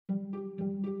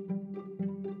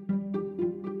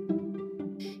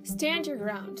Stand your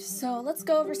ground. So let's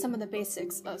go over some of the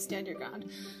basics of stand your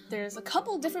ground. There's a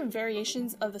couple different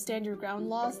variations of the stand your ground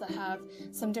laws that have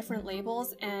some different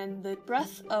labels, and the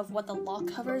breadth of what the law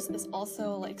covers is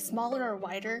also like smaller or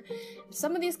wider.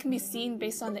 Some of these can be seen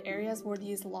based on the areas where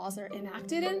these laws are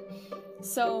enacted in.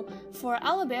 So for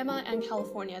Alabama and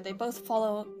California, they both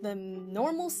follow the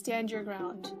normal stand your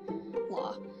ground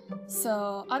law.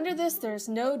 So under this, there's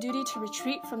no duty to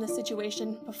retreat from the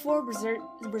situation before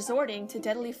resorting to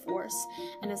deadly force,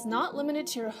 and is not limited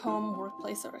to your home,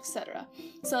 workplace, or etc.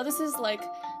 So this is like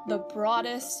the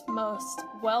broadest, most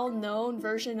well-known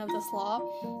version of this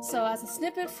law. So as a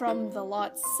snippet from the law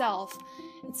itself,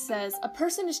 it says, a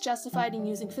person is justified in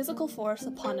using physical force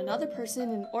upon another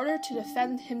person in order to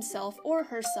defend himself or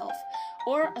herself,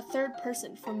 or a third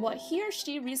person, from what he or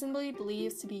she reasonably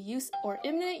believes to be use or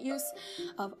imminent use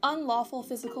of unlawful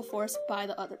physical force by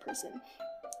the other person.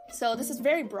 So this is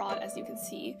very broad, as you can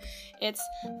see. It's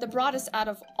the broadest out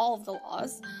of all of the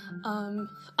laws.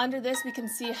 Under this, we can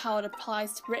see how it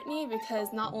applies to Brittany, because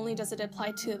not only does it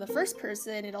apply to the first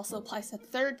person, it also applies to the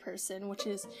third person, which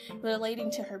is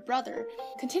relating to her brother.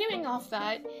 Continuing off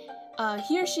that,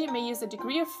 he or she may use a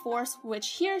degree of force which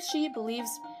he or she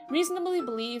reasonably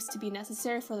believes to be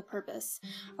necessary for the purpose.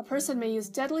 A person may use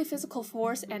deadly physical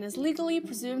force and is legally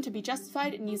presumed to be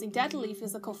justified in using deadly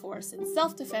physical force in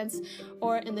self-defense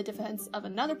or in the defense of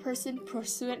another person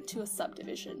pursuant to a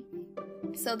subdivision.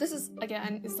 So this is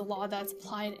the law that's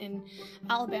applied in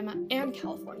Alabama and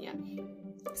California.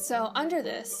 So under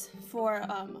this, for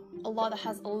a law that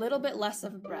has a little bit less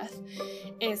of a breadth,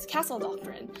 is Castle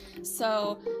Doctrine.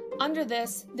 So under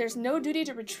this, there's no duty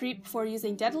to retreat before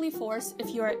using deadly force if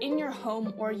you are in your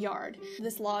home or yard.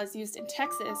 This law is used in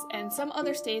Texas, and some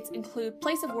other states include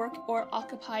place of work or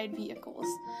occupied vehicles.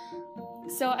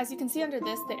 So as you can see under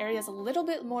this, the area is a little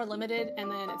bit more limited,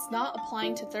 and then it's not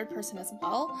applying to third person as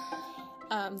well.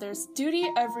 There's duty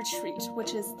of retreat,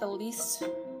 which is the least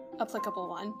applicable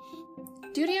one.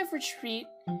 Duty of retreat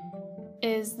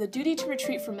is the duty to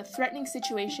retreat from a threatening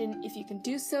situation if you can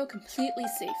do so completely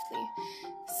safely.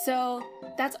 So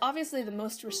that's obviously the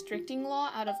most restricting law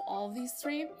out of all of these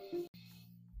three.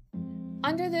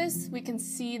 Under this, we can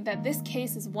see that this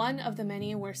case is one of the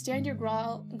many where stand your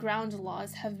ground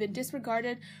laws have been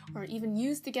disregarded or even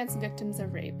used against victims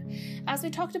of rape. As we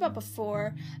talked about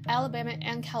before, Alabama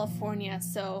and California,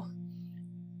 so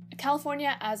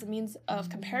California as a means of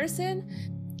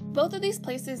comparison, both of these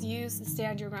places use the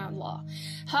stand your ground law.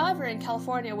 However, in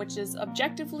California, which is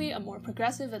objectively a more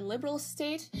progressive and liberal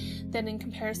state than in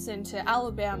comparison to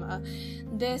Alabama,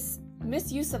 this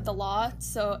misuse of the law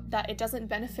so that it doesn't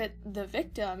benefit the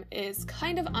victim is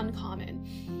kind of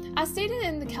uncommon. As stated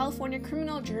in the California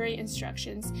Criminal Jury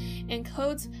Instructions in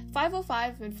Codes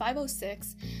 505 and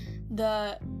 506,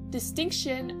 the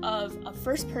distinction of a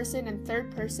first person and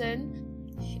third person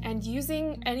and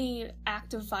using any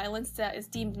act of violence that is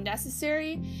deemed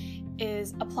necessary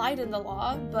is applied in the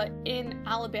law, but in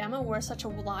Alabama, where such a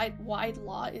wide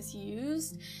law is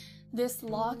used, this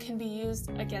law can be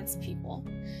used against people.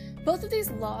 Both of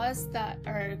these laws that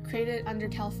are created under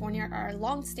California are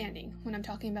long-standing when I'm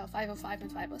talking about 505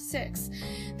 and 506.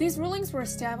 These rulings were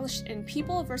established in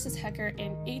People v. Hecker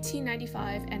in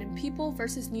 1895 and in People v.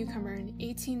 Newcomer in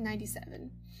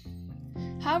 1897.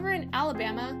 However, in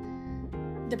Alabama,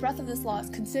 the breadth of this law is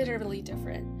considerably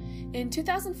different. In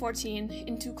 2014,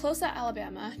 in Tuclosa,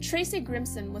 Alabama, Tracy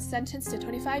Grimson was sentenced to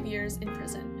 25 years in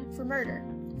prison for murder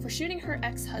for shooting her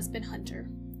ex-husband Hunter.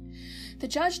 The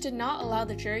judge did not allow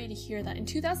the jury to hear that in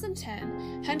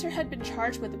 2010, Hunter had been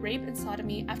charged with rape and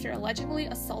sodomy after allegedly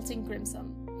assaulting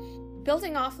Grimson.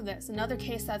 Building off of this, another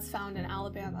case that's found in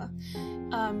Alabama,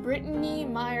 Brittany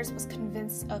Myers was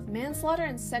convinced of manslaughter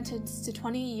and sentenced to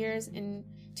 20 years in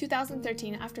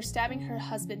 2013 after stabbing her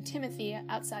husband Timothy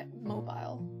outside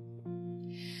Mobile.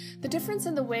 The difference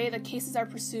in the way that cases are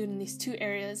pursued in these two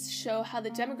areas show how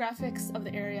the demographics of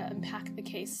the area impact the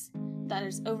case that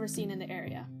is overseen in the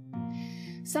area.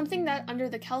 Something that under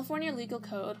the California Legal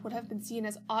Code would have been seen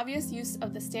as obvious use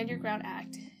of the Stand Your Ground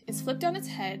Act is flipped on its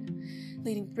head,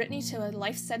 leading Brittany to a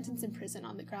life sentence in prison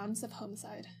on the grounds of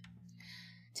homicide.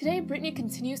 Today, Brittany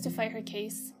continues to fight her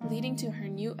case, leading to her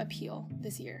new appeal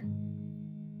this year.